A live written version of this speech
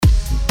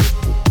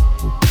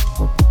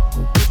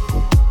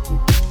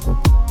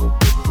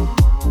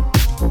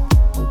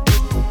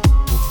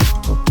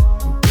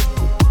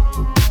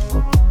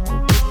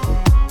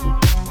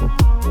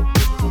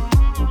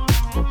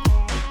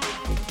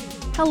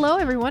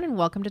everyone, and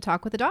welcome to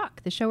Talk with the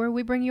Doc, the show where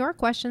we bring your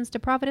questions to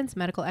Providence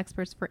medical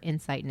experts for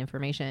insight and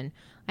information.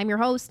 I'm your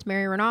host,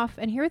 Mary Renoff,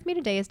 and here with me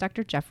today is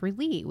Dr. Jeffrey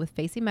Lee with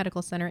Facey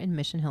Medical Center in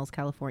Mission Hills,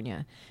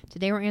 California.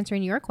 Today we're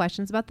answering your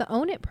questions about the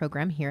Own It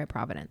program here at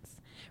Providence.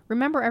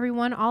 Remember,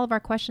 everyone, all of our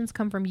questions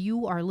come from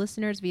you, our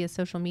listeners, via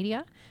social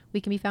media.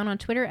 We can be found on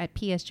Twitter at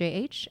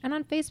PSJH and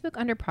on Facebook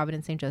under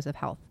Providence St. Joseph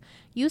Health.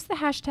 Use the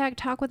hashtag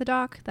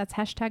TalkWithADoc, that's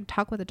hashtag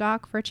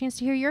TalkWithADoc, for a chance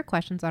to hear your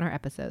questions on our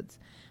episodes.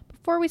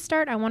 Before we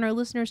start, I want our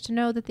listeners to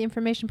know that the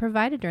information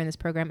provided during this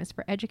program is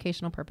for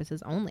educational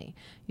purposes only.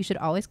 You should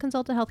always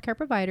consult a healthcare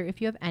provider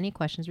if you have any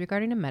questions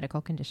regarding a medical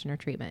condition or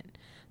treatment.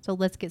 So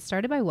let's get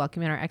started by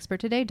welcoming our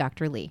expert today,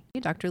 Dr. Lee.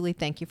 Dr. Lee,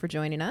 thank you for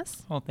joining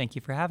us. Well, thank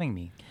you for having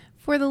me.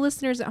 For the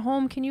listeners at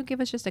home, can you give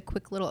us just a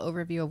quick little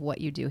overview of what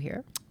you do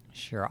here?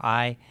 Sure.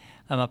 I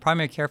am a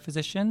primary care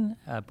physician,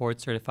 board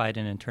certified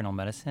in internal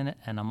medicine,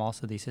 and I'm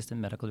also the assistant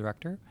medical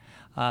director.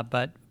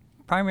 But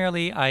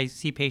primarily, I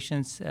see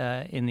patients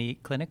in the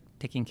clinic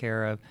taking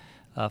care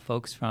of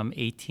folks from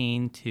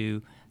 18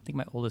 to, I think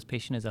my oldest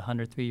patient is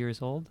 103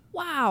 years old.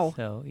 Wow.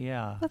 So,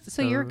 yeah.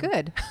 So you're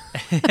good.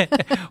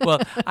 Well,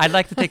 I'd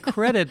like to take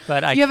credit,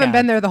 but you haven't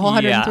been there the whole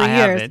 103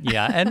 years. Haven't,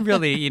 yeah. And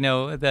really,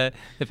 the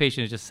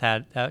patient just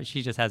had,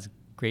 she just has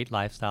great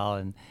lifestyle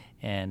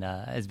and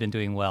has been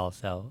doing well.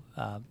 So,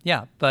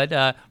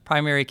 but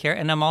primary care.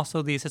 And I'm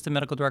also the assistant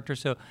medical director,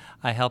 so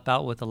I help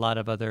out with a lot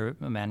of other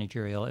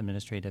managerial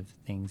administrative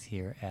things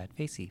here at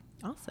Facey.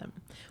 Awesome.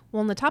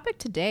 Well, and the topic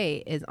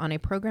today is on a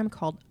program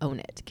called Own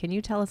It. Can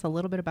you tell us a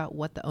little bit about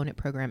what the Own It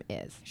program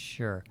is?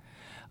 Sure.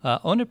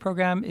 Own It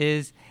program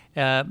is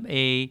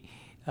an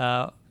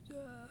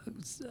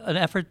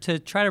effort to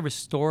try to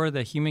restore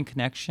the human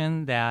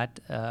connection that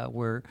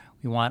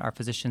we want our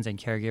physicians and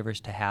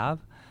caregivers to have.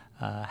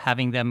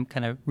 Having them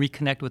kind of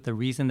reconnect with the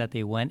reason that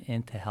they went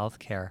into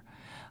healthcare.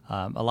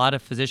 A lot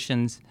of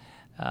physicians,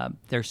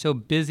 they're so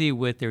busy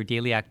with their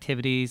daily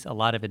activities, a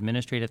lot of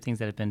administrative things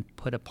that have been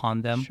put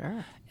upon them.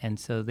 Sure. And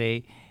so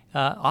they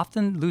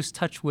often lose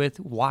touch with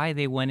why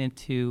they went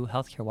into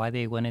healthcare, why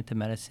they went into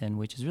medicine,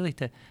 which is really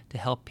to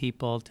help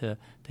people, to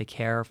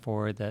care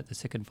for the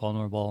sick and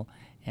vulnerable,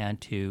 and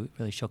to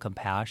really show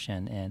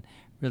compassion. And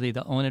really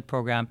the Own It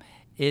program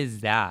is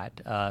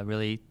that,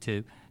 really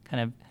to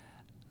kind of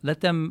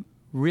let them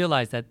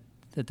realize that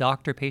the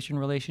doctor-patient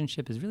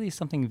relationship is really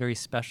something very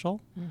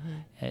special.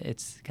 Mm-hmm.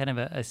 It's kind of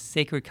a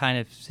sacred kind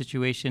of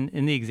situation.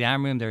 In the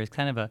exam room, there is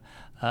kind of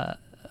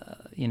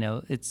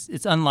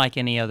it's unlike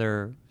any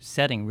other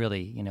setting,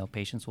 really.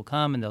 Patients will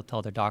come and they'll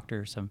tell their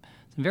doctor some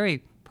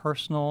very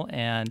personal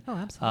and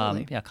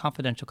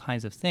confidential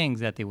kinds of things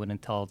that they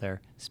wouldn't tell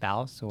their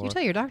spouse. Or you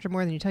tell your doctor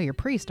more than you tell your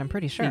priest, I'm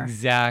pretty sure.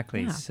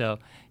 Exactly.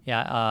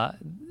 Yeah.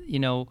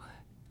 So,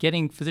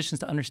 getting physicians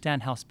to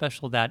understand how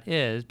special that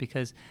is,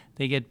 because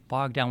they get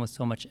bogged down with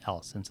so much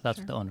else. And so that's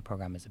what the Own It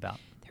program is about.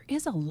 There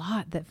is a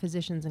lot that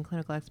physicians and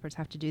clinical experts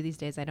have to do these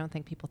days. I don't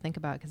think people think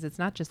about, because it's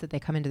not just that they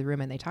come into the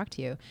room and they talk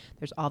to you.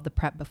 There's all the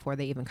prep before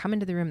they even come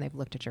into the room. They've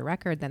looked at your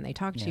record, then they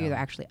talk to you. They're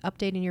actually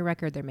updating your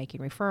record. They're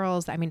making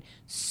referrals. I mean,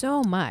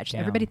 so much. Yeah.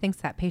 Everybody thinks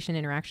that patient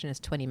interaction is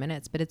 20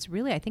 minutes, but it's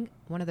really, I think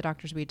one of the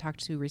doctors we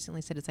talked to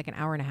recently said it's like an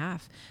hour and a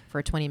half for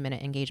a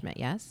 20-minute engagement.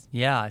 Yes?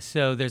 Yeah.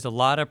 So there's a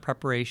lot of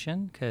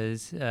preparation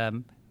because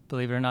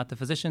believe it or not, the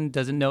physician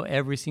doesn't know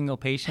every single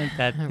patient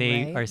that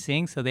they are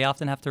seeing. So they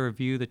often have to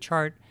review the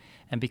chart.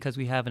 And because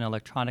we have an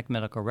electronic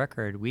medical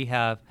record, we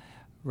have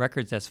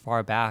records as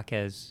far back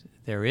as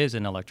there is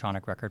an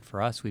electronic record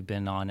for us. We've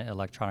been on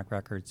electronic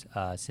records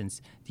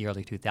since the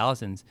early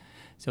 2000s.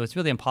 So it's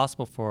really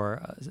impossible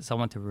for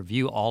someone to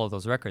review all of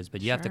those records.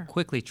 But you have to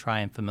quickly try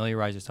and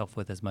familiarize yourself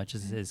with as much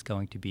as is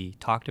going to be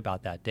talked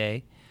about that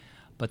day.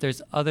 But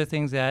there's other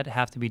things that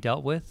have to be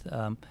dealt with.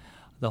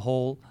 The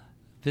whole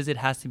visit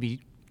has to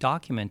be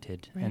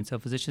documented. Right. And so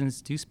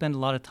physicians do spend a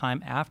lot of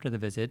time after the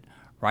visit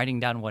writing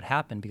down what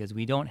happened, because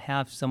we don't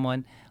have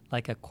someone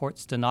like a court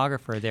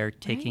stenographer there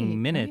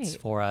taking minutes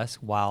for us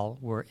while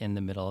we're in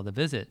the middle of the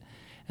visit.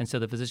 And so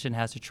the physician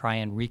has to try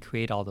and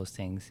recreate all those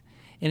things,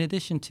 in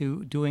addition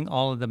to doing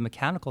all of the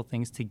mechanical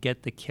things to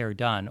get the care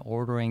done,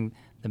 ordering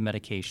the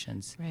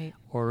medications,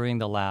 ordering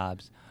the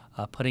labs,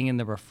 putting in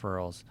the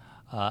referrals,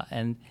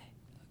 and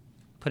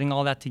putting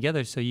all that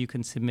together so you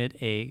can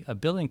submit a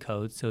billing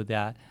code so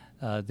that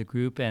the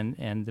group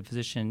and the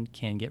physician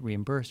can get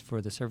reimbursed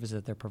for the services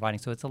that they're providing.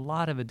 So it's a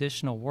lot of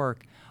additional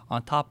work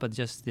on top of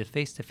just the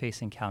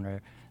face-to-face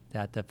encounter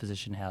that the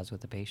physician has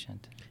with the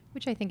patient.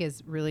 Which I think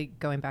is really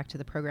going back to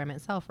the program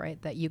itself, right?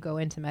 That you go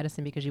into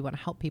medicine because you want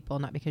to help people,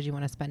 not because you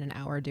want to spend an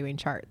hour doing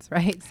charts,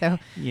 right? So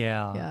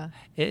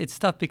it's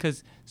tough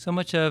because so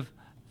much of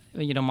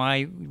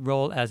my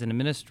role as an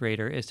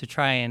administrator is to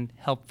try and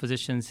help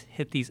physicians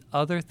hit these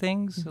other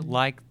things,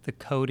 like the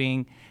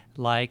coding,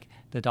 like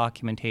the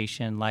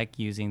documentation, like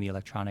using the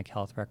electronic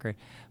health record.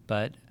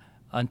 But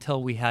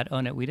until we had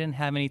Own It, we didn't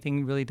have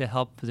anything really to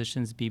help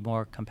physicians be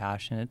more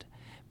compassionate,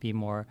 be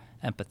more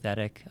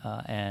empathetic,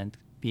 and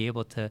be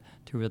able to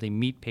really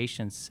meet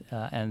patients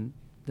and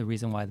the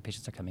reason why the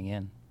patients are coming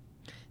in.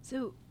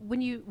 So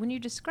when you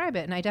describe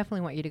it, and I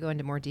definitely want you to go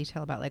into more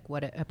detail about like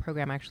what a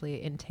program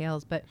actually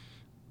entails, but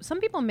some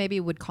people maybe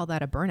would call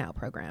that a burnout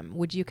program.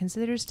 Would you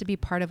consider this to be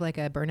part of like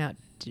a burnout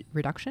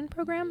reduction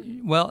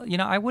program? Well,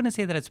 I wouldn't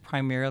say that it's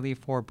primarily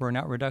for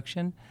burnout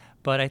reduction,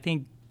 but I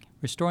think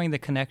restoring the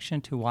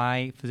connection to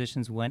why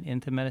physicians went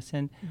into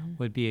medicine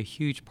would be a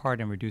huge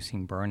part in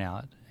reducing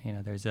burnout.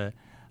 The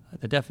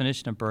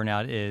definition of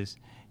burnout is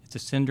it's a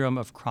syndrome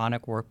of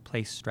chronic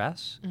workplace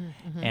stress,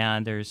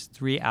 and there's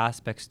 3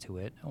 aspects to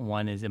it.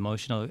 1 is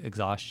emotional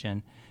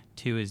exhaustion,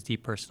 2 is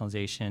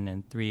depersonalization,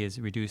 and 3 is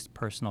reduced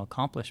personal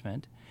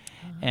accomplishment.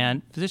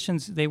 And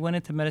physicians, they went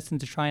into medicine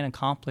to try and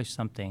accomplish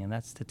something, and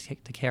that's to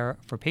care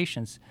for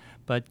patients.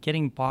 But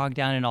getting bogged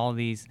down in all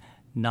these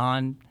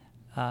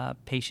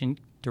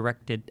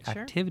non-patient-directed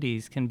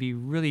activities can be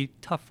really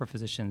tough for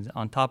physicians.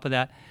 On top of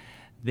that,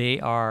 they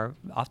are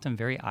often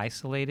very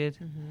isolated.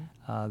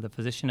 The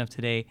physician of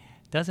today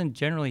doesn't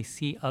generally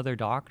see other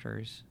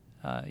doctors.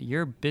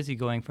 You're busy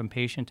going from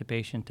patient to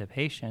patient to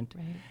patient.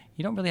 Right.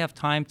 You don't really have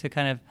time to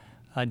kind of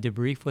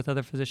debrief with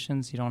other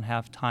physicians. You don't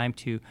have time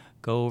to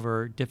go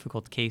over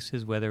difficult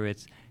cases, whether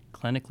it's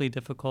clinically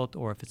difficult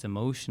or if it's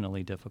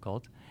emotionally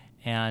difficult.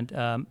 And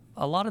a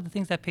lot of the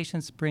things that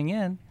patients bring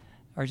in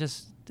are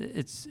just,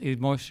 it's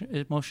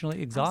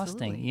emotionally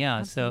exhausting. Absolutely. Yeah.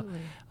 Absolutely.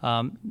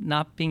 So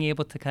not being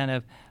able to kind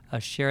of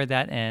share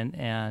that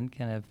and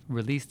kind of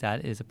release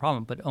that is a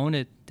problem. But Own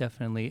It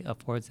definitely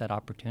affords that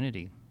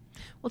opportunity.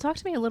 Well, talk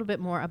to me a little bit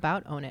more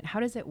about Own It.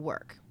 How does it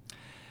work?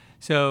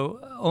 So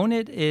Own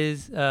It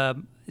is,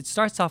 it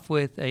starts off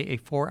with a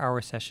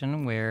 4-hour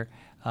session where,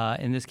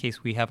 in this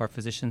case, we have our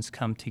physicians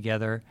come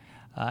together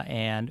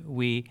and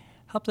we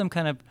help them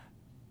kind of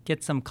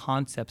get some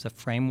concepts, a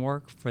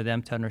framework for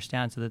them to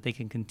understand so that they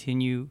can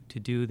continue to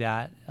do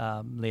that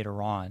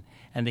later on.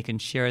 And they can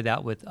share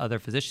that with other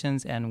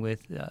physicians and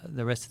with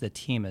the rest of the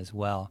team as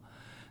well.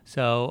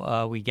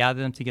 So we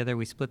gather them together,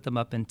 we split them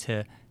up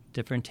into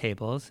different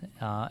tables,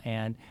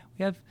 and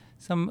we have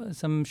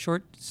some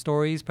short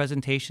stories,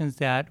 presentations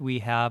that we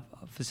have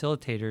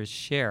facilitators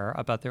share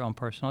about their own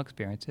personal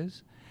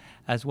experiences,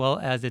 as well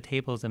as the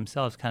tables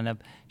themselves kind of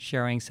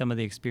sharing some of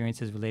the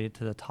experiences related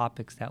to the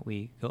topics that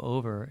we go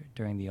over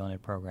during the Own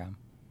It program.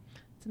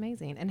 It's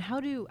amazing. And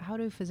how do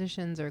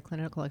physicians or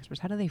clinical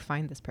experts, how do they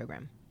find this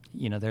program?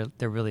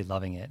 They're really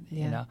loving it.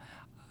 Yeah.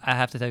 I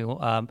have to tell you,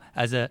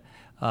 as a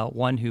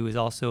one who is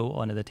also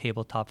one of the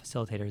tabletop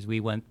facilitators, we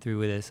went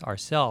through this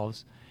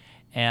ourselves,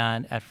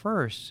 and at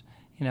first,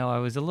 I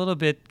was a little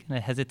bit kind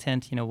of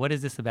hesitant. What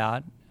is this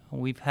about?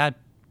 We've had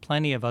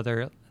plenty of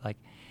other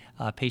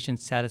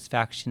patient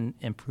satisfaction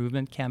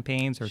improvement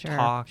campaigns or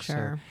talks,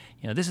 or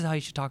this is how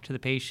you should talk to the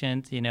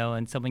patient.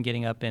 And someone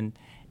getting up and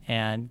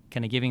kind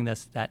of giving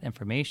us that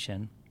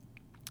information.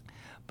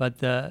 But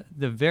the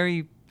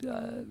very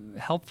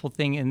helpful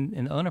thing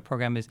in the Own It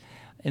program is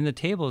in the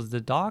tables,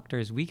 the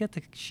doctors, we get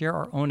to share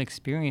our own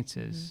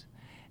experiences.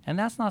 And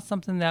that's not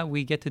something that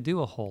we get to do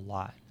a whole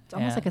lot. It's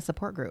almost like a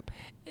support group.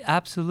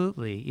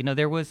 Absolutely.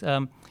 There was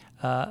a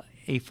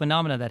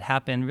phenomena that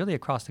happened really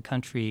across the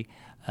country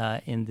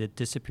in the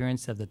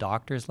disappearance of the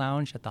doctor's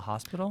lounge at the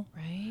hospital.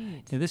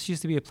 Right. This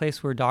used to be a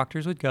place where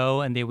doctors would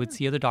go and they would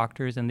see other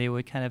doctors and they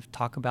would kind of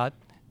talk about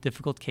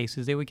difficult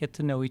cases. They would get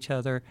to know each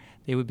other.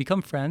 They would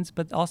become friends,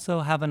 but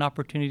also have an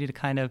opportunity to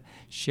kind of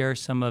share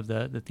some of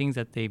the things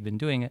that they've been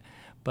doing.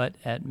 But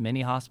at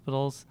many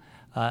hospitals,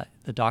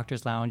 the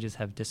doctor's lounges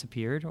have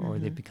disappeared or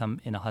they've become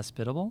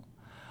inhospitable.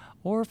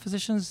 Or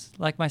physicians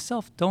like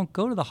myself don't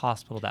go to the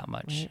hospital that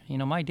much.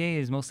 Right. My day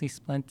is mostly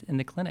spent in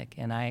the clinic,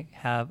 and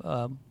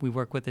we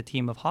work with a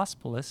team of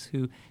hospitalists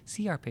who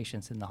see our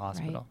patients in the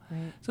hospital.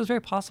 Right. So it's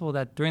very possible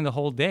that during the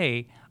whole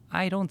day,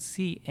 I don't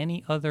see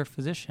any other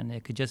physician.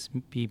 It could just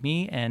be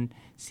me and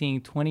seeing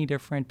 20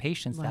 different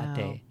patients that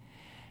day.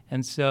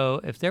 And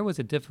so if there was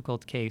a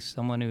difficult case,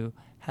 someone who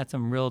had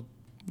some real,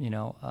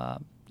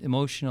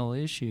 emotional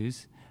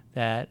issues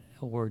that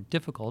were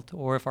difficult,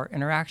 or if our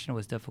interaction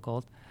was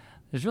difficult,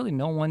 there's really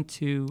no one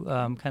to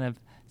kind of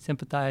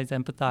sympathize,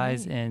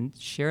 empathize, and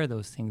share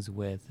those things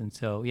with. And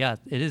so, yeah,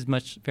 it is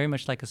very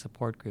much like a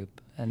support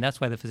group. And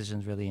that's why the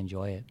physicians really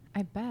enjoy it.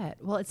 I bet.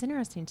 Well, it's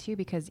interesting, too,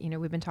 because,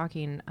 we've been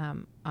talking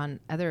on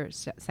other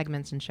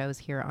segments and shows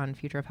here on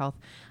Future of Health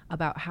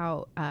about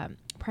how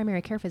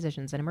primary care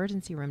physicians and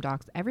emergency room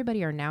docs,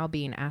 everybody are now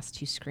being asked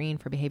to screen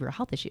for behavioral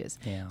health issues.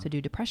 Yeah. So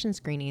do depression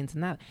screenings.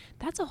 And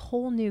that's a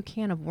whole new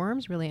can of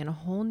worms, really, and a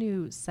whole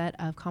new set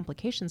of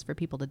complications for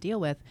people to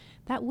deal with.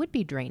 That would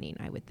be draining,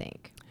 I would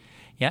think.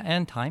 Yeah,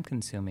 and time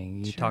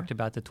consuming. You talked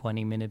about the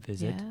 20-minute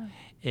visit. Yeah.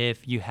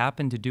 If you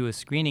happen to do a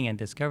screening and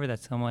discover that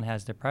someone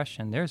has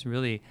depression, there's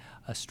really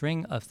a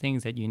string of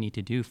things that you need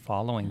to do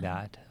following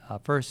that.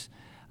 First,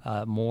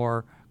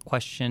 more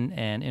question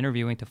and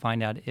interviewing to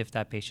find out if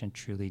that patient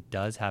truly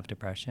does have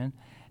depression.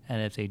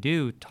 And if they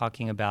do,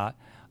 talking about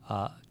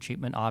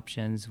treatment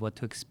options, what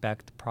to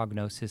expect,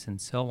 prognosis,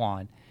 and so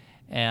on.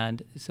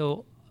 And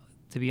so,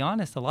 to be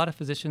honest, a lot of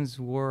physicians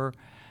were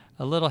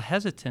a little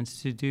hesitant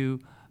to do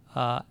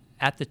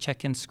at the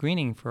check-in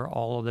screening for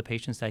all of the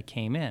patients that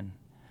came in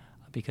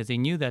because they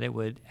knew that it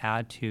would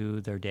add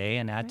to their day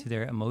and add Right. to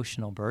their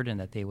emotional burden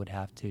that they would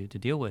have to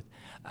deal with.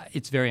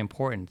 It's very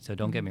important, so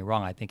don't get me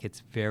wrong. I think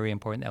it's very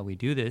important that we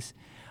do this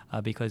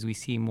because we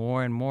see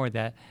more and more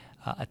that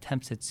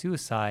attempts at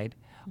suicide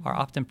are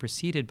often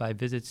preceded by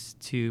visits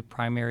to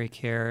primary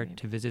care, Right.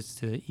 to visits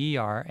to the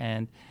ER,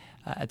 and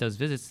at those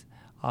visits,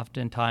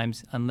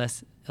 oftentimes,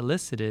 unless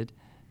elicited,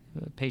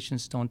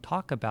 patients don't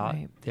talk about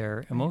Right.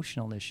 their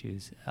emotional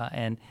issues.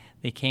 And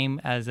they came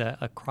as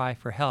a cry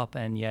for help,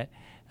 and yet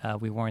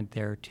we weren't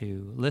there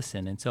to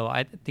listen. And so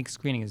I think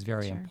screening is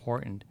very Sure.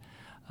 important,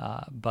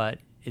 but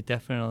it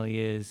definitely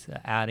is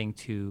adding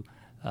to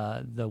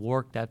the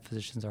work that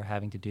physicians are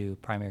having to do,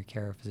 primary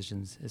care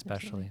physicians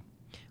especially. Absolutely.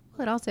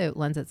 Well, it also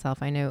lends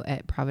itself. I know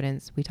at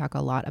Providence, we talk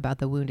a lot about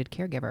the wounded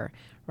caregiver,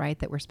 right?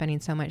 That we're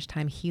spending so much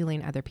time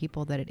healing other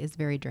people that it is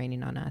very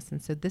draining on us.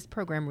 And so this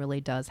program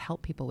really does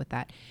help people with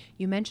that.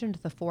 You mentioned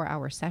the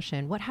 4-hour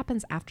session. What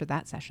happens after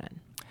that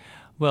session?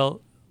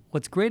 Well,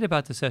 what's great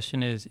about the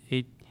session is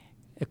it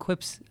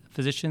equips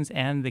physicians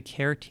and the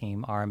care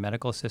team, our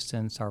medical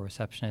assistants, our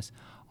receptionists,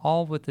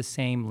 all with the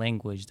same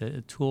language,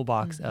 the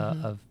toolbox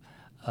of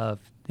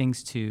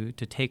things to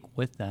take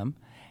with them.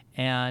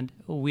 And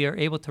we are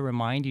able to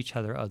remind each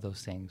other of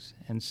those things.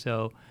 And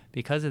so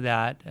because of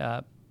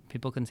that,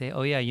 people can say,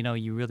 oh, yeah,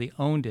 you really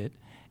owned it.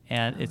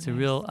 And it's a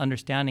real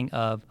understanding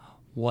of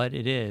what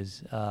it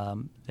is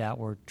that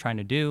we're trying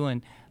to do.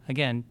 And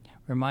again,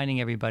 reminding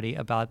everybody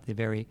about the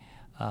very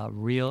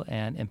real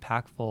and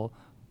impactful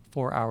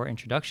 4-hour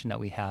introduction that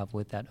we have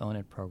with that Own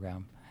It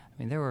program. I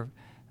mean, there were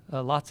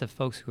lots of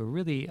folks who were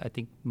really, I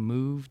think,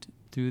 moved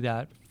through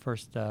that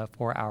first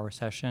 4-hour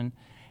session.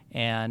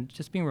 And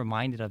just being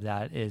reminded of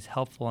that is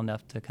helpful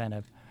enough to kind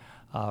of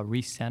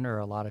recenter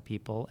a lot of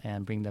people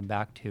and bring them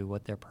back to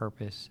what their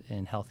purpose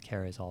in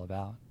healthcare is all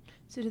about.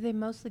 So do they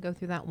mostly go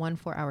through that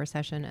 4-hour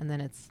session, and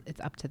then it's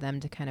up to them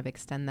to kind of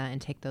extend that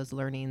and take those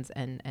learnings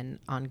and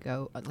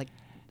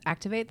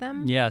activate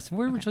them? Yes,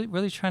 we're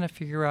really trying to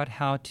figure out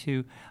how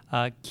to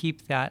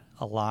keep that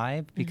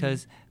alive,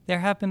 because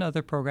there have been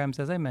other programs,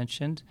 as I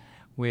mentioned,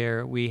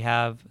 where we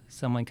have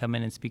someone come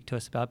in and speak to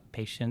us about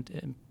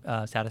patient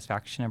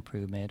satisfaction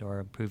improvement or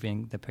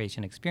improving the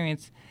patient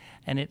experience,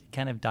 and it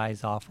kind of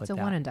dies off with It's a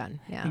that. one and done.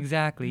 Yeah.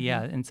 Exactly,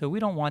 yeah. And so we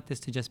don't want this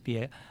to just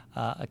be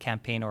a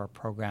campaign or a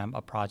program,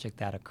 a project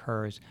that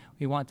occurs.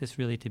 We want this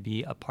really to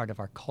be a part of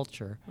our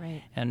culture.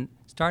 Right. And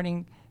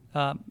starting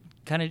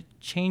kind of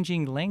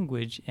changing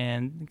language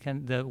and kind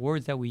of the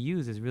words that we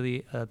use is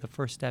really the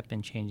first step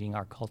in changing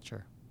our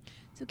culture.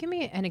 So give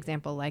me an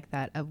example like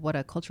that of what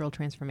a cultural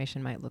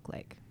transformation might look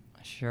like.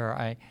 Sure.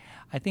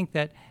 I think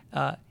that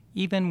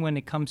even when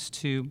it comes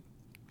to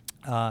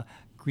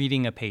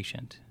greeting a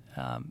patient,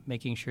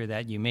 making sure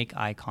that you make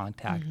eye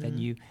contact, that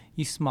you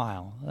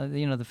smile.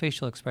 The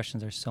facial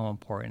expressions are so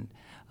important.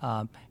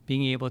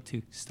 Being able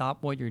to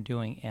stop what you're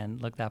doing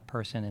and look that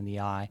person in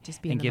the eye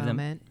Just be and in the give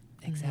moment. them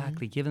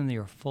exactly give them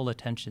your full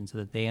attention so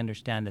that they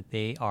understand that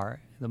they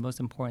are the most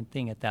important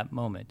thing at that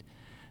moment.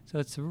 So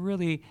it's a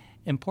really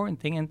important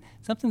thing, and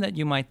something that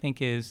you might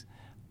think is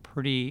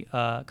pretty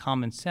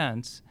common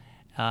sense,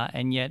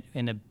 and yet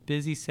in a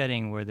busy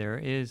setting where there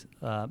is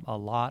a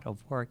lot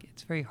of work,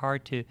 it's very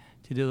hard to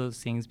do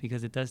those things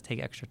because it does take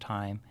extra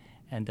time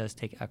and does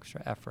take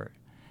extra effort.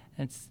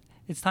 And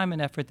it's time and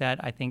effort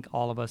that I think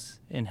all of us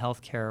in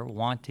healthcare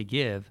want to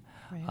give,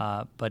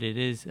 Right. but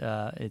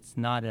it's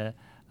not an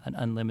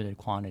unlimited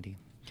quantity.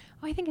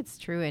 Oh, I think it's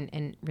true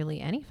in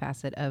really any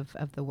facet of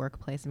the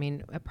workplace. I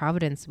mean, at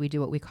Providence, we do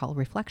what we call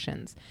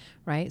reflections,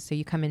 right? So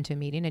you come into a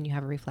meeting and you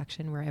have a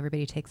reflection where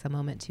everybody takes a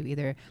moment to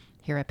either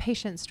hear a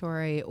patient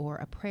story or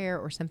a prayer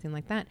or something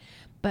like that.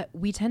 But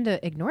we tend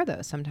to ignore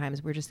those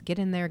sometimes. We're just get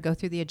in there, go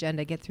through the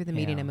agenda, get through the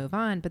meeting and move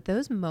on. But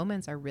those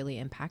moments are really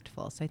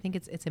impactful. So I think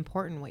it's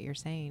important what you're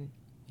saying.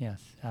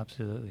 Yes,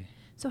 absolutely.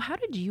 So how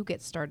did you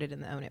get started in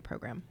the Own It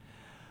program?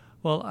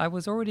 Well, I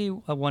was already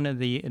one of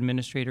the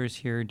administrators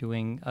here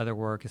doing other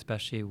work,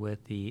 especially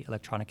with the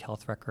electronic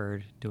health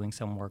record, doing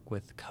some work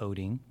with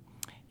coding.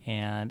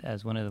 And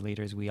as one of the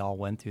leaders, we all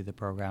went through the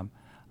program.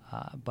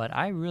 But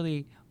I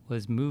really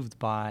was moved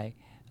by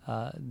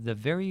the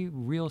very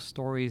real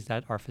stories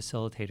that our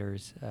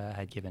facilitators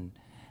had given.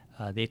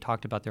 They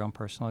talked about their own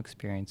personal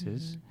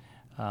experiences,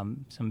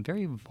 some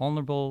very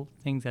vulnerable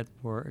things that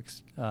were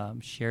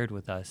shared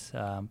with us.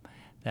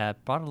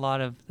 That brought a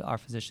lot of our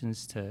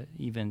physicians to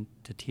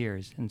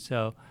tears. And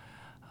so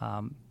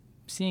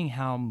seeing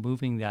how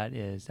moving that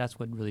is, that's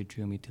what really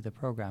drew me to the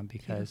program,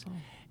 because,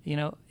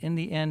 in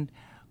the end,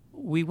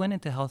 we went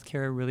into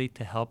healthcare really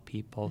to help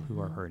people who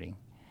are hurting.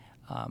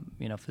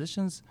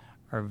 Physicians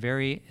are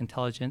very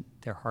intelligent,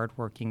 they're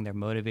hardworking, they're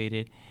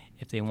motivated.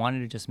 If they wanted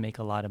to just make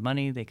a lot of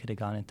money, they could have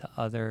gone into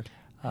other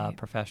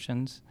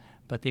professions,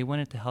 but they went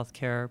into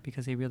healthcare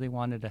because they really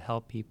wanted to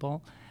help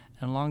people.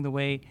 And along the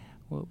way,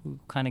 we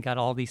kind of got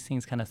all these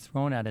things kind of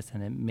thrown at us,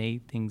 and it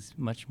made things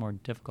much more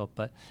difficult.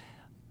 But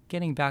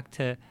getting back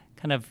to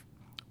kind of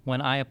when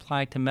I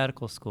applied to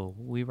medical school,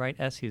 we write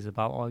essays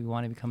about, we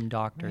want to become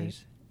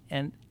doctors. Right.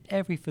 And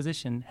every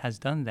physician has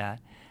done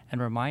that,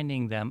 and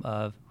reminding them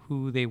of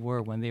who they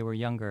were when they were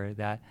younger,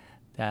 that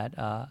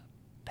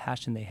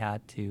passion they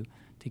had to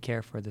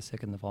care for the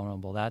sick and the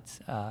vulnerable. That's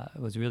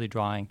was really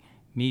drawing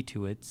me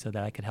to it so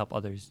that I could help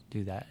others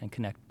do that and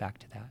connect back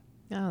to that.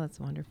 Oh, that's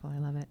wonderful. I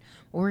love it.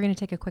 Well, we're going to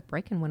take a quick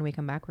break, and when we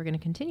come back, we're going to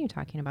continue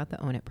talking about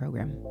the Own It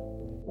program.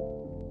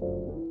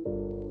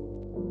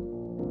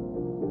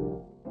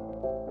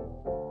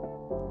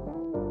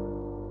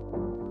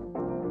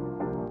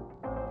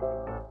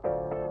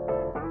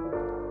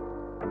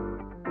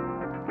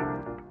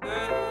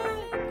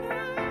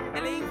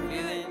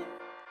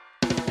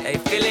 Hey,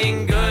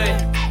 feeling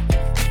good,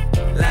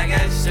 like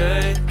I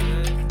should.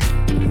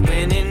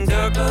 When in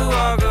dark, I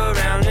walk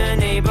around the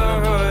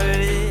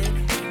neighborhood.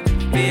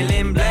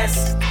 Feeling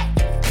blessed,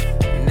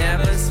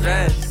 never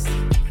stressed.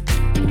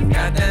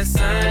 Got that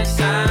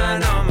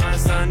sunshine on my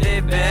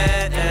Sunday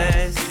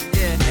best.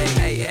 Yeah,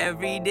 hey,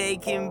 every day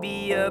can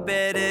be a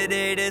better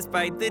day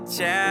despite the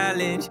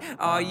challenge.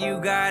 All you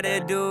gotta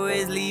do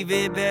is leave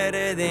it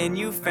better than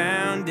you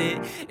found it.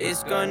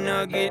 It's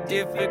gonna get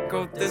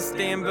difficult to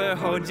stand, but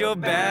hold your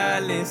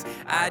balance.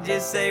 I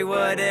just say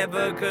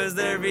whatever, cause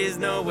there is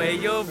no way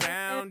you're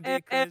around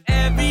it.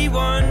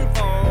 Everyone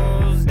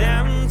falls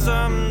down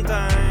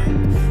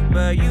sometime,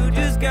 but you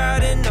just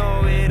gotta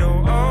know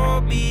it'll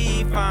all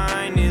be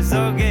fine. It's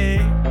okay.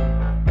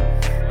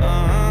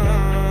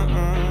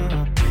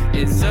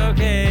 It's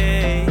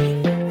okay.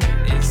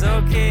 It's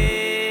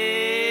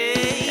okay.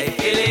 Hey,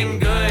 feeling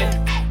good,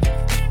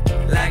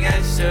 like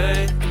I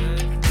should.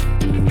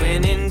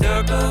 When in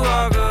dark, I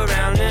walk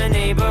around the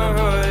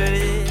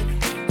neighborhood.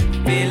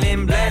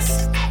 Feeling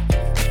blessed,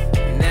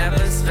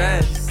 never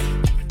stressed.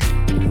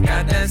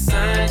 Got that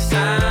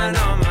sunshine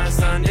on my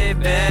Sunday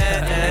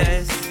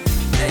best.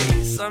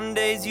 Hey, some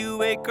days you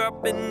wake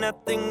up and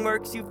nothing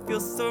works, you feel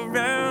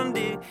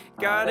surrounded.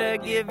 Gotta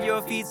give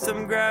your feet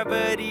some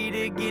gravity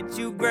to get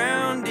you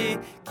grounded.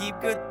 Keep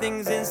good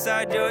things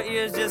inside your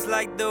ears just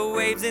like the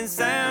waves and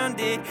sound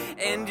it.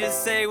 And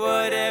just say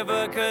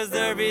whatever, cause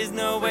there is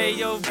no way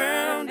you're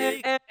around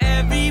it.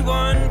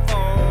 Everyone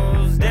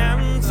falls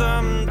down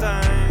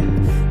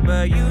sometime,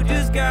 but you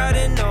just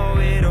gotta know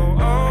it'll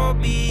all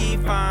be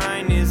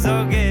fine. It's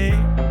okay.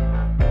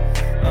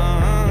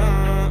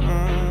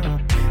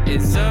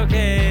 It's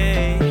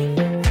okay.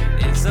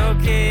 It's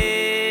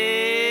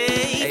okay.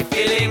 Hey,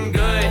 feeling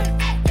good,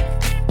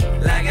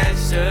 like I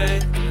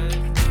should.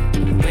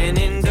 When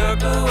in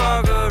dark, I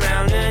walk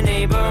around the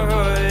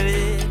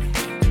neighborhood.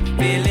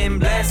 Feeling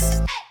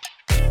blessed,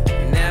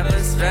 never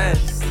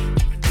stressed.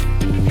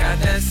 Got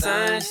that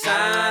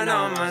sunshine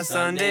on my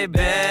Sunday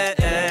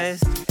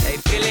best. Hey,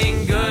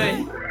 feeling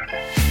good,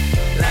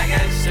 like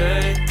I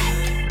should.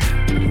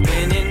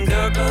 When in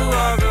dark, I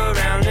walk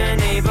around the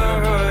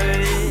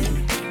neighborhood.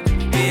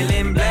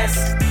 Feeling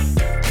blessed,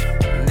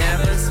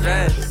 never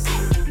stressed.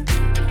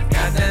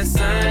 Got that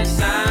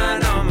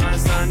sunshine on my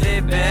Sunday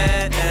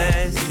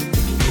best.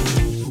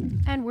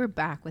 And we're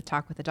back with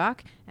Talk with the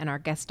Doc and our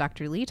guest,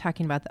 Dr. Lee,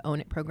 talking about the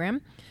Own It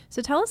program.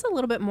 So tell us a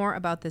little bit more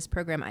about this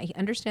program. I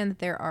understand that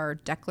there are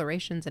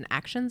declarations and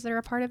actions that are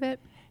a part of it.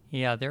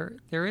 Yeah,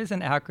 there is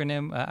an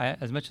acronym,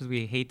 as much as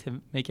we hate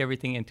to make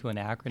everything into an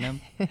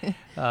acronym,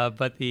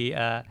 but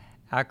the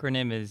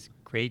acronym is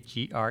GREAT,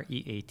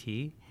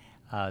 G-R-E-A-T.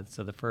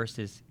 So the first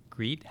is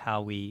greet,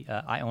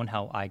 I own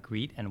how I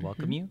greet and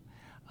welcome you.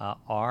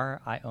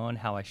 R, I own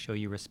how I show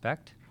you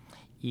respect.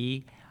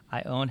 E,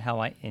 I own how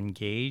I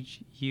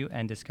engage you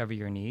and discover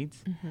your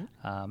needs.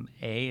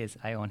 A is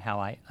I own how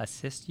I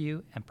assist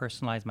you and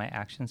personalize my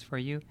actions for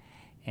you.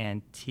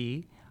 And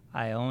T,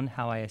 I own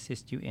how I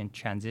assist you in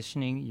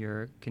transitioning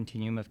your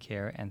continuum of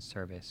care and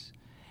service.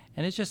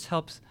 And it just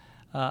helps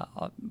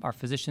our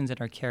physicians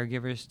and our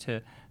caregivers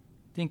to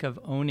think of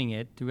owning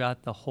it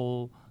throughout the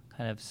whole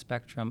kind of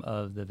spectrum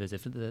of the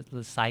visit,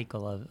 the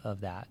cycle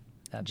of that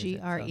visit.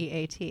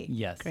 G-R-E-A-T. So,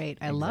 yes. Great.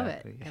 I love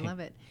it. I love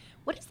it.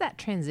 What does that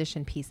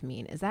transition piece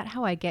mean? Is that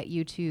how I get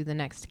you to the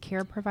next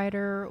care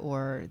provider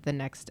or the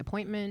next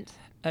appointment?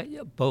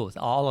 Both,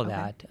 all of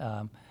Okay.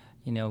 that.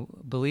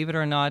 Believe it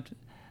or not,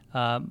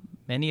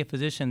 many a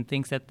physician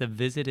thinks that the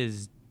visit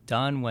is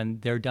done when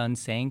they're done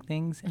saying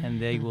things,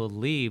 and they will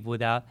leave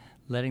without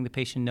letting the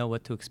patient know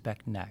what to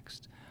expect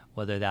next.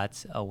 Whether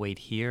that's a wait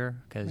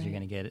here because you're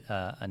going to get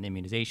an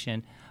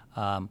immunization,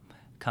 come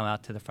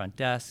out to the front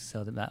desk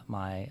so that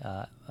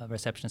my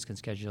receptionist can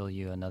schedule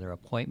you another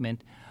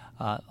appointment.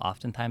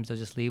 Oftentimes they'll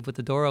just leave with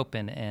the door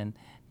open and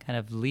kind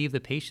of leave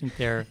the patient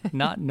there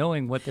not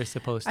knowing what they're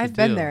supposed to do. I've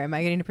been there. Am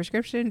I getting a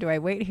prescription? Do I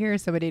wait here?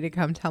 Somebody to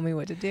come tell me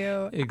what to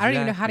do? Exactly. I don't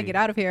even know how to get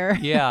out of here.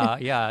 Yeah.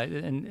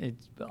 And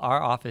our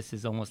office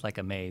is almost like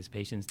a maze.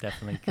 Patients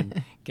definitely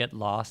can get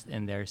lost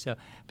in there. So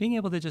being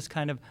able to just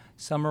kind of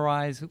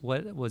summarize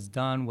what was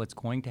done, what's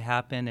going to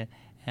happen,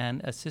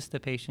 and assist the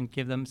patient,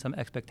 give them some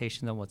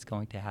expectations of what's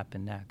going to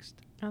happen next.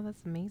 Oh,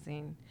 that's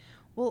amazing.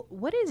 Well,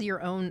 what is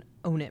your own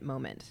Own It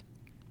moment?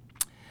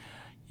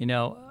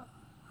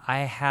 I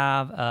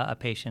have a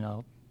patient,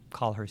 I'll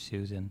call her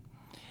Susan.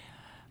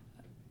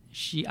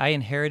 I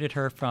inherited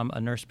her from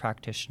a nurse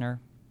practitioner,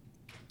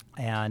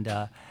 and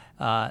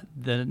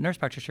the nurse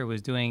practitioner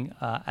was doing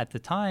at the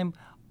time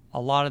a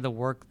lot of the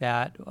work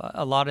that,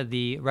 a lot of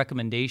the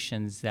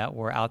recommendations that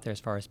were out there as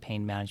far as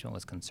pain management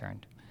was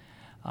concerned.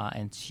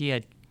 And she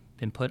had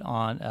been put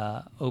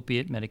on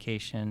opiate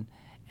medication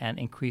and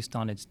increased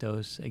on its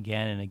dose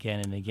again and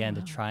again and again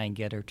to try and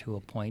get her to a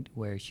point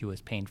where she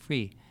was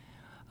pain-free.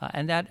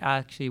 And that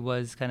actually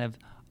was kind of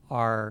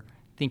our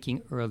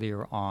thinking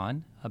earlier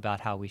on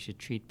about how we should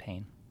treat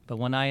pain. But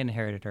when I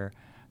inherited her,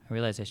 I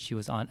realized that she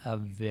was on a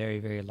very,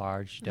 very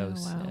large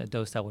dose, a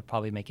dose that would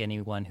probably make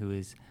anyone who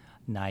is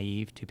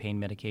naive to pain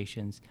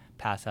medications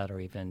pass out or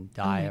even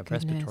die of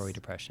respiratory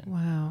depression.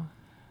 Wow.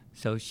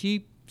 So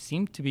she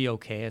seemed to be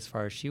okay as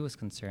far as she was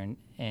concerned,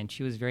 and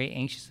she was very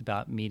anxious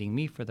about meeting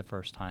me for the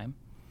first time.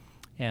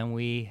 And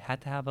we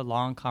had to have a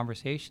long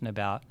conversation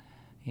about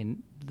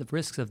the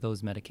risks of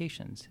those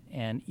medications.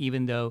 And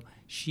even though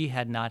she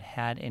had not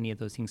had any of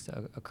those things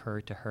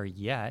occur to her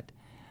yet,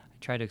 I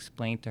tried to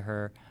explain to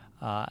her,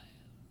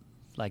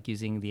 like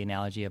using the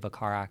analogy of a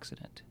car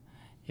accident.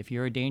 If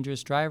you're a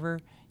dangerous driver,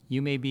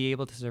 you may be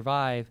able to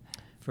survive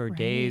for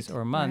days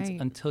or months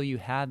until you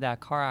have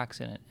that car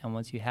accident. And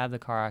once you have the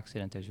car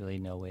accident, there's really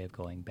no way of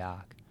going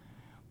back.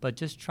 But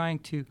just trying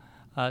to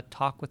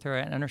talk with her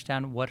and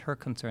understand what her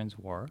concerns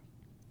were.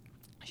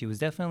 She was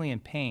definitely in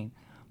pain,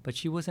 but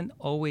she wasn't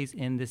always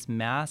in this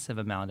massive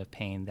amount of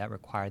pain that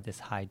required this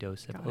high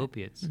dose of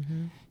opiates.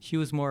 She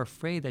was more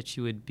afraid that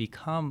she would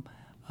become,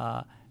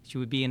 she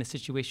would be in a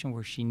situation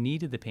where she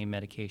needed the pain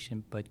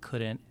medication but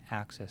couldn't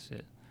access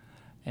it.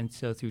 And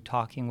so through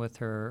talking with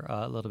her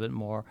a little bit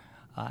more,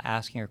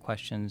 asking her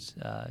questions,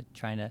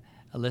 trying to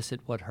elicit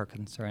what her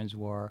concerns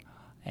were,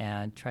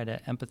 and try to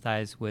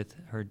empathize with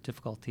her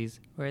difficulties,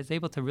 I was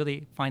able to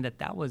really find that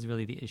that was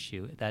really the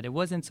issue, that it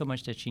wasn't so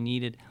much that she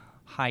needed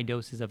high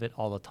doses of it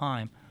all the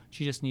time.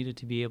 She just needed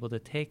to be able to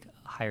take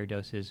higher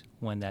doses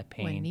when that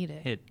pain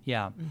hit.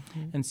 Yeah.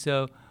 And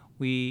so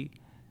we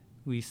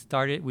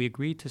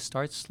agreed to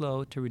start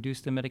slow to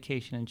reduce the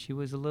medication, and she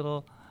was a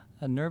little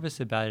nervous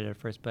about it at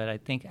first, but I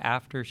think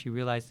after she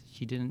realized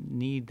she didn't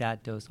need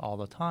that dose all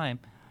the time,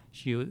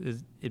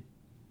 it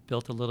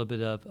built a little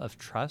bit of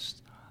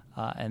trust,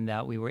 and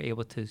that we were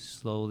able to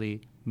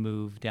slowly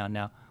move down.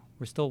 Now,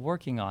 we're still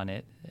working on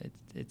it.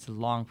 It's a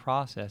long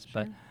process,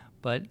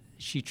 but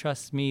she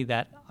trusts me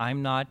that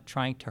I'm not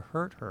trying to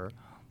hurt her,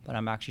 but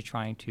I'm actually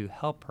trying to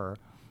help her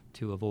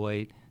to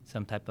avoid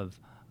some type of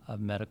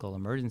medical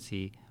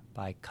emergency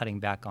by cutting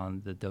back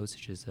on the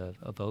dosages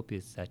of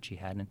opiates that she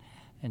had.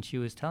 And she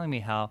was telling me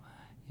how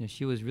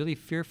she was really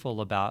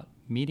fearful about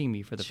meeting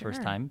me for the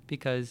first time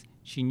because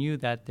she knew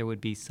that there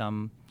would be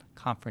some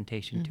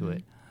confrontation to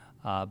it.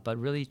 But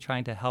really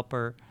trying to help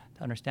her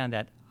to understand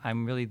that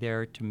I'm really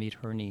there to meet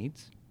her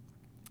needs.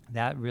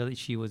 That really,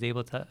 she was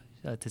able to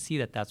see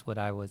that that's what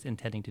I was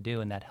intending to do,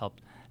 and that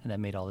helped, and that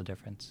made all the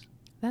difference.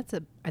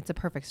 It's a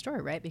perfect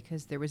story, right?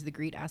 Because there was the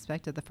greed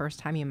aspect of the first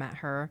time you met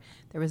her.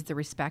 There was the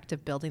respect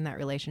of building that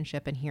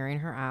relationship and hearing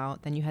her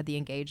out. Then you had the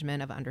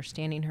engagement of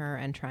understanding her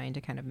and trying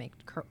to kind of make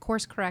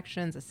course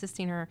corrections,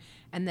 assisting her.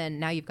 And then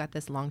now you've got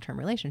this long-term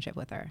relationship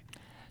with her.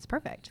 It's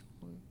perfect.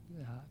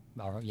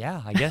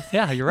 Yeah, I guess.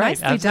 Yeah, you're right.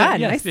 Nicely done.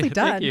 Yes. Nicely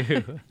done. Thank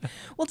you.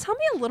 Well, tell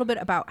me a little bit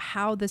about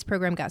how this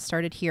program got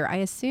started here. I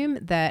assume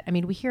that,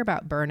 we hear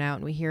about burnout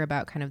and we hear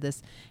about kind of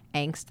this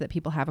angst that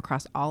people have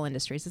across all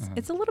industries.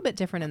 It's a little bit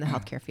different in the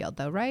healthcare field,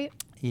 though, right?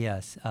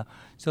 Yes.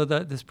 So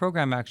this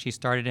program actually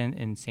started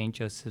in St.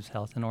 Joseph's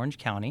Health in Orange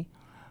County,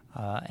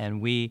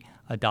 and we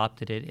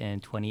adopted it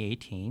in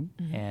 2018,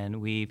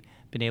 and we've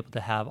been able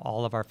to have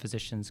all of our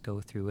physicians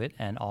go through it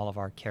and all of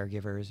our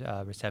caregivers,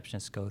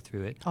 receptionists go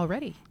through it.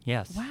 Already?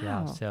 Yes. Wow.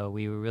 Yeah. So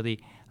we were really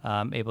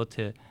able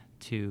to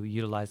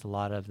utilize a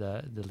lot of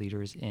the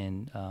leaders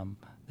in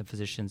the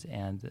physicians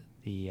and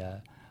the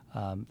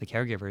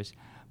caregivers.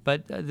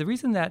 But the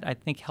reason that I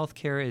think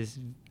healthcare is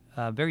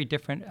very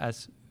different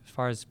as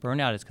far as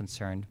burnout is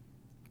concerned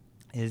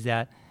is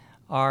that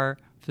our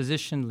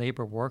physician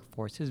labor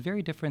workforce is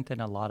very different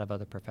than a lot of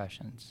other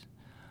professions.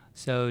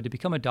 So to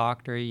become a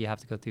doctor, you have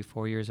to go through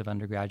 4 years of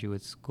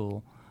undergraduate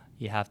school.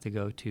 You have to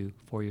go to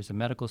 4 years of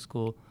medical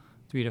school,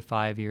 3 to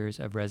 5 years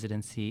of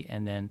residency,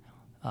 and then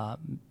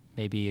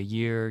maybe a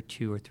year,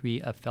 2 or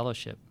 3 of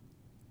fellowship.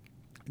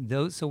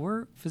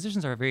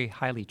 Physicians are very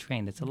highly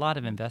trained. It's a lot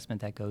of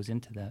investment that goes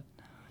into that.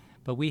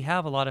 But we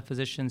have a lot of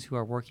physicians who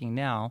are working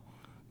now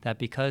that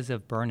because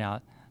of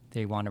burnout,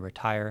 they want to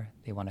retire,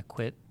 they want to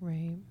quit,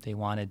 they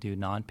want to do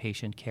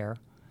non-patient care.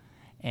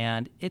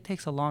 And it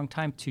takes a long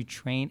time to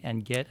train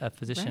and get a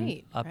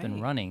physician up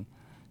and running.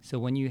 So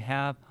when you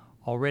have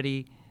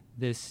already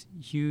this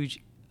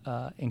huge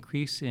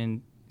increase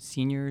in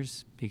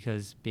seniors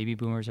because baby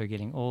boomers are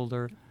getting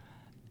older,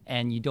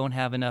 and you don't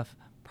have enough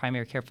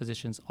primary care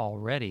physicians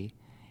already,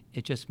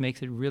 it just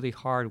makes it really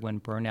hard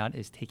when burnout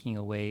is taking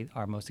away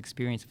our most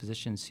experienced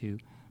physicians who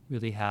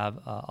really have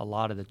a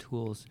lot of the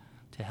tools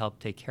to help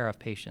take care of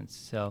patients.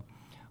 So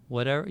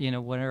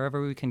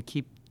whenever we can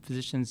keep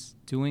physicians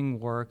doing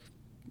work,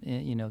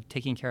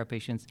 taking care of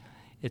patients,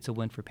 it's a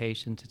win for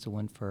patients, it's a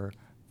win for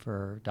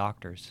for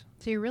doctors.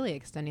 So you're really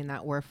extending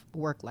that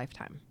work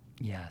lifetime.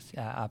 Yes,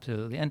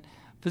 absolutely. And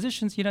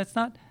physicians, it's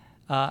not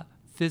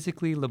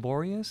physically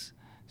laborious.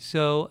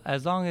 So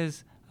as long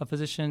as a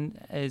physician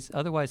is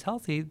otherwise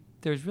healthy,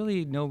 there's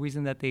really no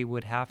reason that they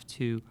would have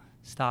to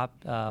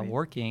stop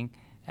working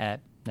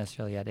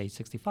necessarily at age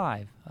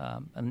 65.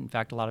 And in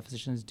fact, a lot of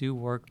physicians do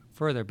work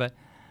further. But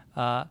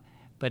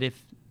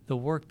if the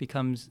work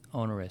becomes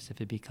onerous,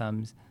 if it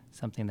becomes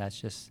something that's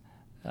just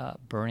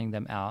burning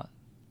them out,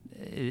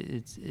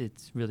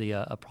 it's really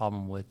a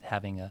problem with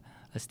having a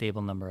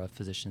stable number of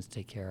physicians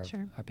take care of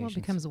our patients. Well, it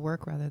becomes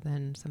work rather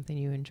than something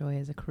you enjoy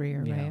as a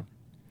career, right?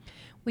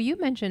 Well, you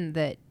mentioned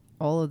that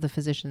all of the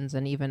physicians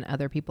and even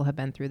other people have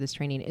been through this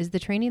training. Is the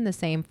training the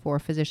same for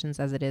physicians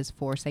as it is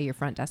for, say, your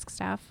front desk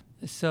staff?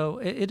 So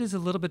it is a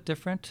little bit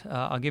different.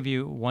 I'll give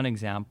you one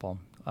example.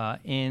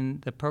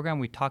 In the program,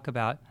 we talk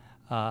about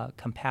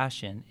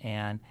compassion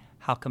and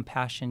how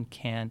compassion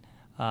can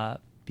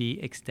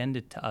be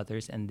extended to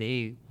others, and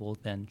they will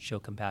then show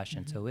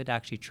compassion. Mm-hmm. So it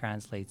actually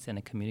translates and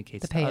it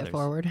communicates to others. Pay it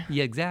forward.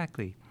 Yeah,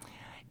 exactly.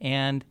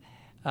 And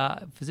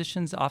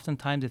physicians,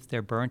 oftentimes, if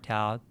they're burnt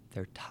out,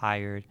 they're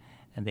tired,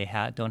 and they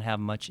don't have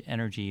much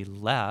energy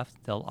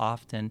left, they'll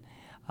often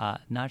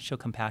not show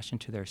compassion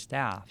to their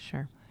staff.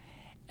 Sure.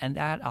 And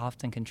that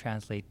often can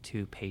translate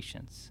to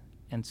patients.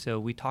 And so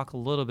we talk a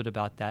little bit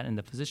about that, and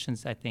the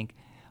physicians, I think,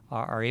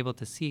 are able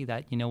to see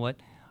that,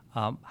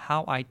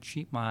 how I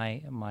treat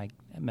my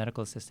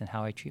medical assistant,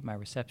 how I treat my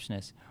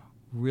receptionist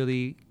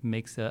really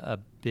makes a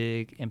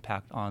big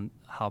impact on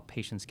how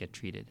patients get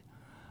treated.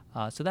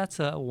 So that's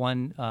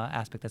one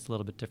aspect that's a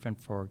little bit different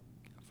for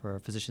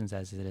physicians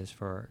as it is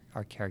for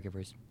our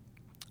caregivers.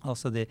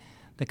 Also, the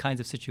kinds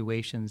of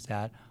situations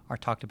that are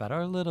talked about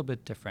are a little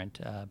bit different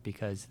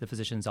because the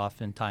physicians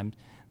oftentimes,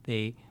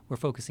 we're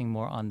focusing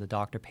more on the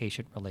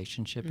doctor-patient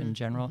relationship in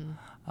general,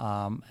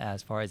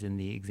 as far as in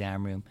the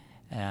exam room,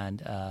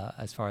 and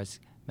as far as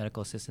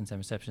medical assistants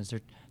and receptionists,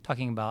 they're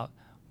talking about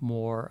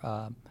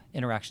more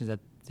interactions that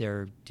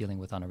they're dealing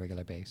with on a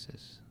regular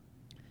basis.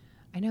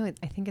 I know.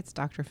 I think it's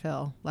Dr.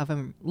 Phil. Love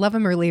him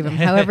or leave him,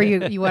 however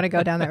you want to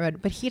go down that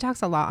road. But he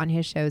talks a lot on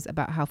his shows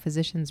about how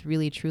physicians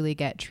really, truly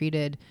get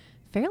treated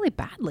fairly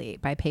badly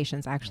by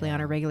patients actually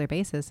on a regular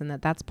basis, and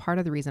that's part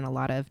of the reason a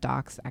lot of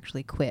docs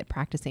actually quit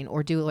practicing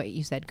or do what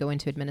you said, go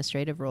into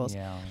administrative roles.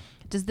 Yeah.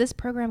 Does this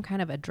program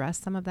kind of address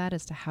some of that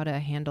as to how to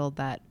handle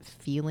that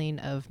feeling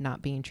of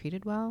not being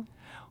treated well?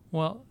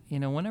 Well,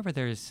 whenever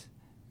there's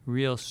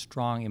real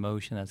strong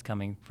emotion that's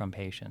coming from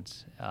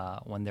patients,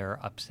 when they're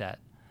upset,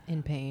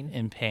 in pain.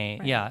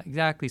 Right. Yeah,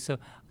 exactly. So a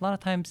lot of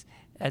times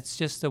it's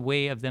just a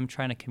way of them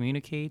trying to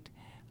communicate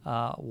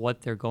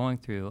what they're going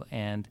through.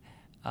 And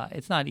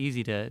it's not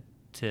easy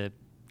to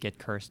get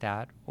cursed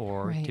at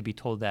or to be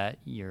told that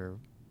you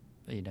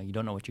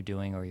don't know what you're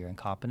doing or you're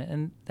incompetent.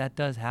 And that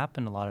does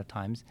happen a lot of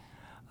times.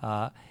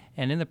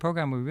 And in the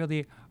program, we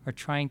really are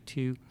trying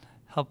to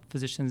help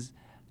physicians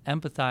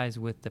empathize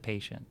with the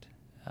patient,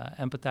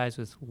 empathize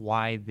with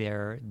why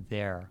they're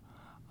there.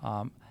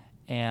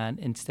 And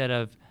instead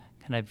of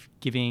kind of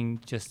giving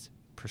just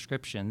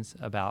prescriptions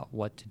about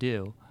what to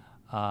do,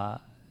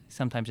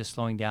 sometimes just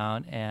slowing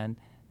down and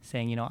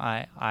saying,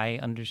 I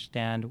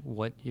understand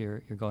what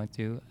you're going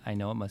through. I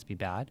know it must be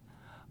bad.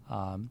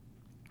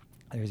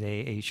 There's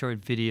a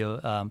short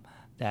video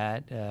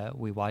that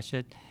we watched.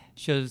 It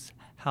shows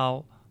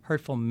how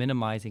hurtful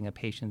minimizing a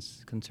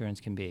patient's concerns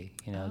can be.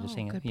 Just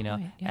saying,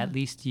 at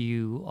least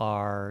you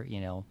are,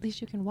 at least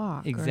you can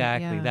walk.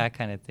 Exactly, that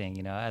kind of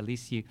thing. At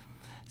least you.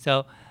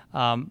 So.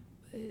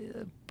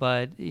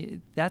 But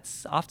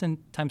that's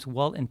oftentimes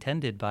well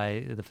intended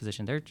by the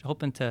physician. They're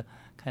hoping to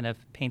kind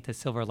of paint a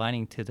silver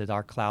lining to the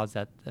dark clouds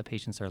that the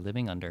patients are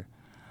living under.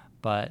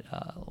 But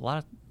a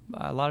lot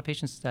of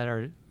patients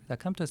that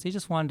come to us, they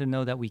just wanted to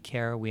know that we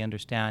care, we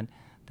understand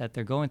that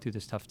they're going through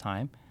this tough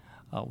time.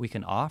 We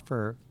can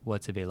offer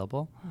what's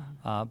available,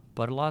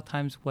 but a lot of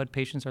times what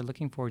patients are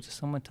looking for is just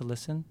someone to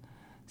listen,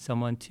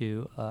 someone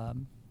to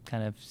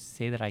kind of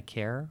say that I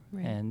care,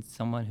 and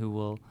someone who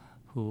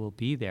will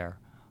be there.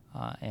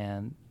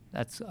 And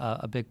that's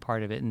a big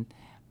part of it. And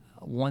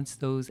once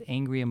those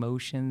angry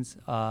emotions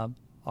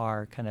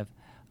are kind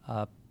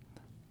of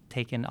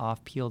taken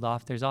off, peeled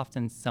off, there's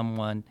often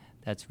someone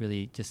that's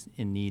really just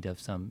in need of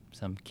some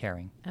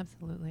caring.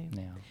 Absolutely.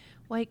 Yeah.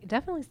 Well, I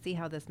definitely see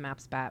how this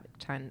maps back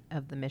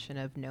of the mission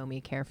of Know Me,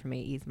 Care for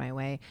Me, Ease My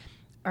Way.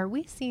 Are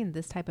we seeing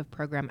this type of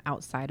program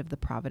outside of the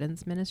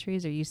Providence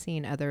Ministries? Are you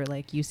seeing other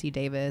like UC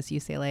Davis,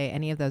 UCLA,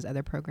 any of those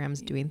other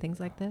programs doing things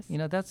like this?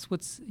 That's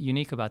what's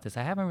unique about this.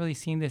 I haven't really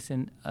seen this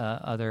in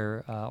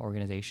other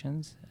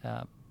organizations.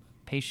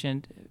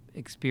 Patient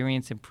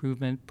experience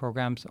improvement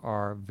programs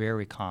are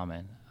very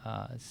common.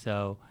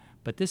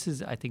 But this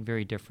is, I think,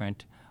 very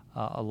different.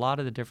 A lot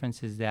of the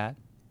difference is that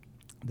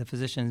the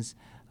physicians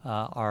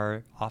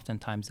are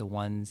oftentimes the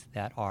ones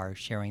that are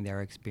sharing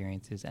their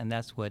experiences, and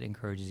that's what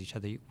encourages each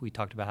other. We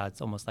talked about how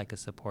it's almost like a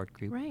support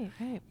group. Right.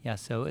 Yeah,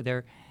 so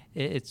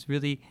it's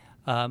really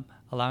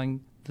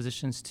allowing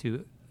physicians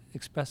to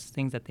express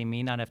things that they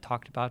may not have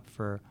talked about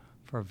for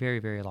a very,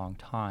 very long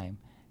time,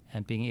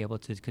 and being able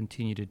to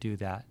continue to do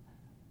that.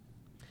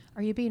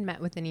 Are you being met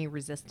with any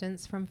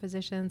resistance from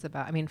physicians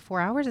about,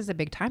 4 hours is a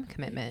big time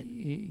commitment.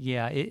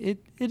 Yeah, it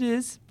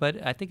is,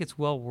 but I think it's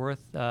well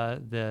worth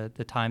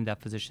the time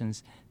that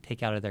physicians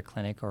take out of their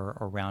clinic or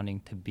rounding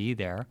to be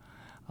there.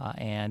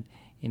 And,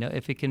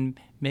 if it can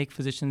make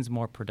physicians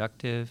more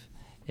productive,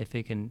 if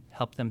it can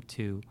help them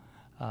to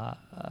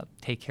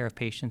take care of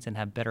patients and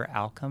have better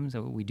outcomes.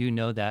 We do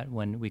know that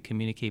when we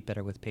communicate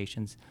better with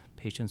patients,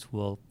 patients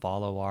will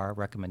follow our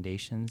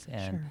recommendations,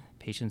 and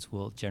patients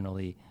will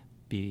generally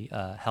be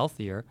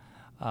healthier.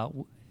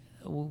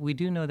 We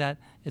do know that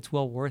it's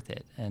well worth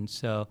it. And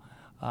so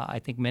I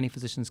think many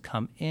physicians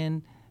come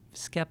in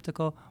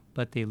skeptical,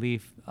 but they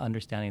leave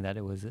understanding that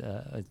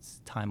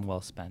it's time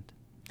well spent.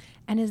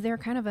 And is there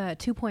kind of a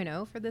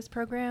 2.0 for this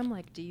program?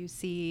 Like, do you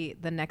see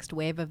the next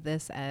wave of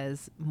this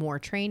as more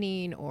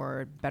training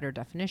or better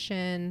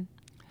definition?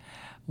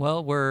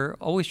 Well, we're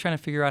always trying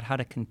to figure out how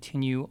to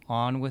continue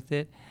on with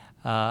it.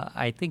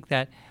 I think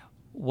that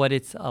what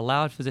it's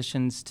allowed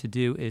physicians to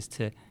do is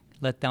to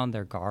let down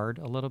their guard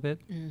a little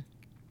bit.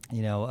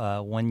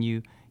 When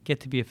you get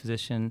to be a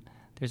physician,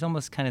 there's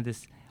almost kind of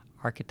this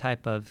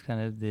archetype of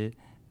kind of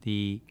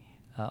the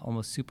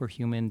almost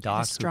superhuman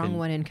doc. A strong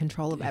one in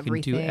control of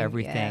everything. Can do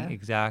everything,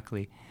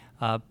 exactly.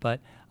 But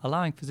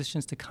allowing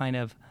physicians to kind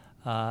of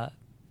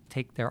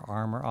take their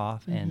armor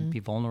off and be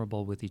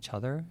vulnerable with each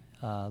other,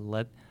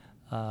 let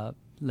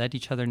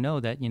each other know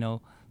that,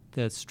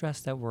 the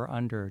stress that we're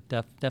under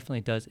definitely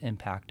does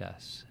impact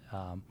us.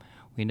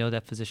 We know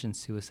that physician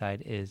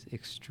suicide is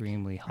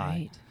extremely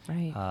high.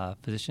 Right.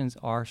 Physicians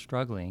are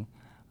struggling,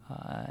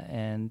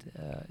 and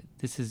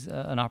this is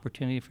an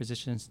opportunity for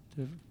physicians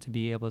to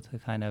be able to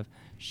kind of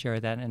share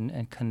that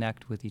and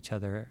connect with each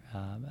other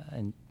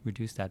and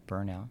reduce that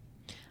burnout.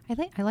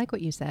 I like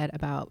what you said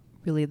about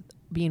really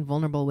being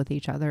vulnerable with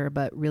each other,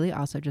 but really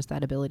also just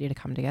that ability to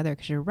come together.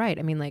 Because you're right.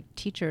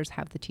 Teachers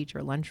have the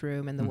teacher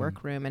lunchroom and the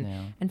workroom,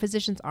 and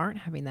physicians aren't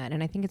having that.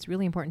 And I think it's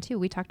really important too.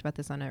 We talked about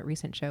this on a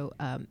recent show,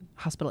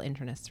 hospital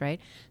internists, right?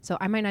 So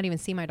I might not even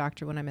see my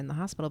doctor when I'm in the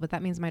hospital, but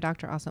that means my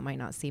doctor also might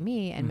not see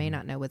me and may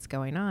not know what's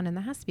going on. And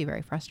that has to be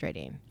very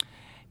frustrating.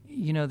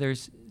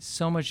 There's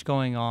so much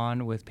going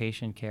on with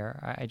patient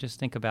care. I just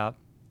think about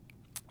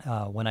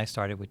when I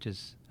started, which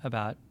is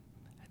about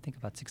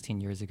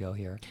 16 years ago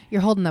here. You're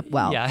holding up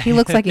well. Yeah. He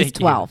looks like he's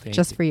 12,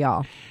 just for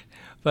y'all.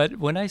 But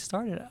when I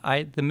started,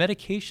 the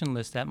medication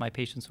list that my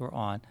patients were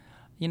on,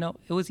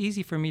 it was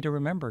easy for me to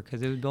remember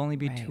because it would only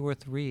be 2 or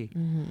 3.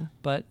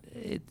 But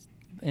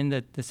in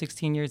the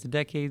 16 years, the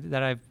decade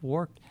that I've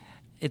worked,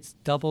 it's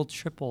doubled,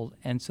 tripled.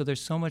 And so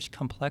there's so much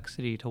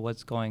complexity to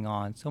what's going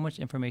on, so much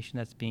information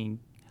that's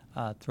being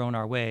thrown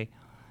our way.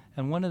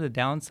 And one of the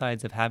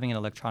downsides of having an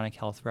electronic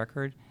health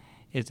record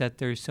is that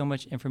there's so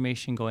much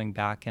information going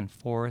back and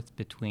forth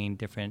between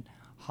different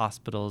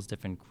hospitals,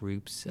 different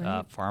groups,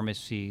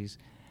 pharmacies.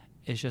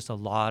 It's just a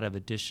lot of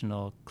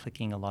additional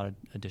clicking, a lot of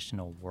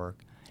additional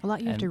work. A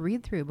lot you have to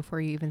read through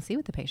before you even see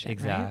with the patient.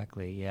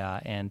 Exactly, right? Yeah.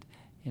 And,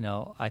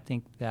 I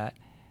think that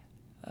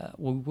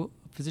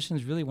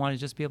physicians really want to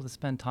just be able to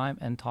spend time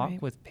and talk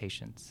with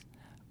patients.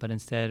 But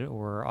instead,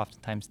 we're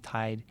oftentimes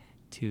tied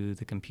to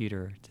the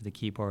computer, to the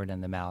keyboard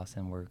and the mouse,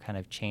 and we're kind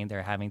of chained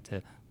there having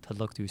to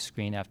look through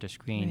screen after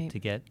screen to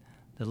get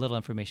the little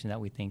information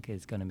that we think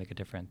is going to make a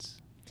difference.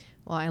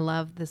 Well, I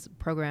love this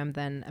program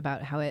then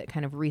about how it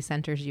kind of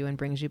recenters you and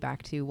brings you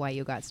back to why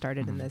you got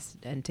started in this,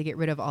 and to get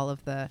rid of all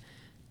of the,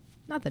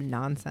 not the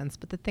nonsense,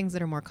 but the things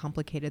that are more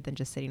complicated than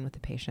just sitting with the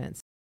patients.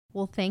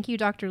 Well, thank you,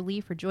 Dr.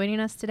 Lee, for joining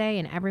us today,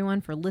 and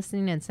everyone for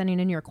listening and sending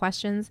in your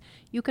questions.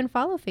 You can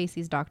follow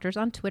Facey's Doctors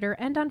on Twitter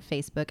and on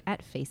Facebook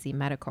at Facey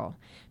Medical.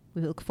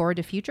 We look forward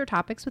to future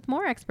topics with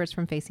more experts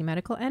from Facey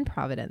Medical and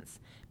Providence.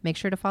 Make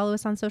sure to follow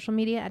us on social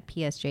media at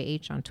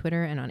PSJH on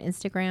Twitter and on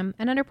Instagram,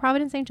 and under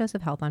Providence St.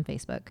 Joseph Health on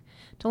Facebook.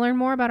 To learn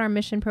more about our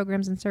mission,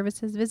 programs, and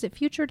services, visit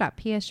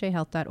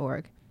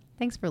future.psjhealth.org.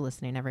 Thanks for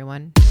listening,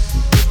 everyone.